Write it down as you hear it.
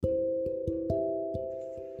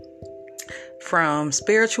From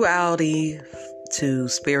spirituality to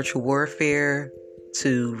spiritual warfare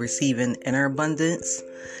to receiving inner abundance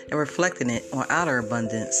and reflecting it on outer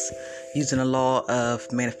abundance using the law of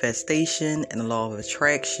manifestation and the law of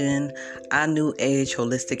attraction. Our New Age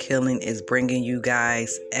Holistic Healing is bringing you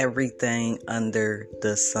guys everything under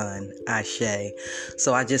the sun. Ashe.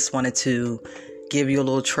 So I just wanted to give you a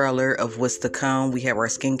little trailer of what's to come. We have our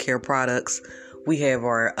skincare products. We have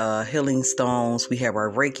our healing stones. We have our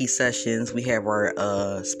Reiki sessions. We have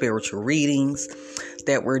our spiritual readings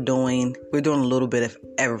that we're doing. We're doing a little bit of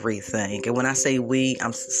everything. And when I say we,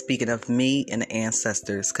 I'm speaking of me and the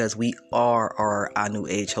ancestors, because we are our New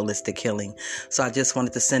Age Holistic Healing. So I just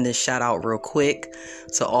wanted to send this shout out real quick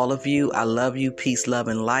to all of you. I love you. Peace, love,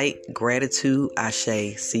 and light. Gratitude.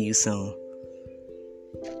 Ashe. See you soon.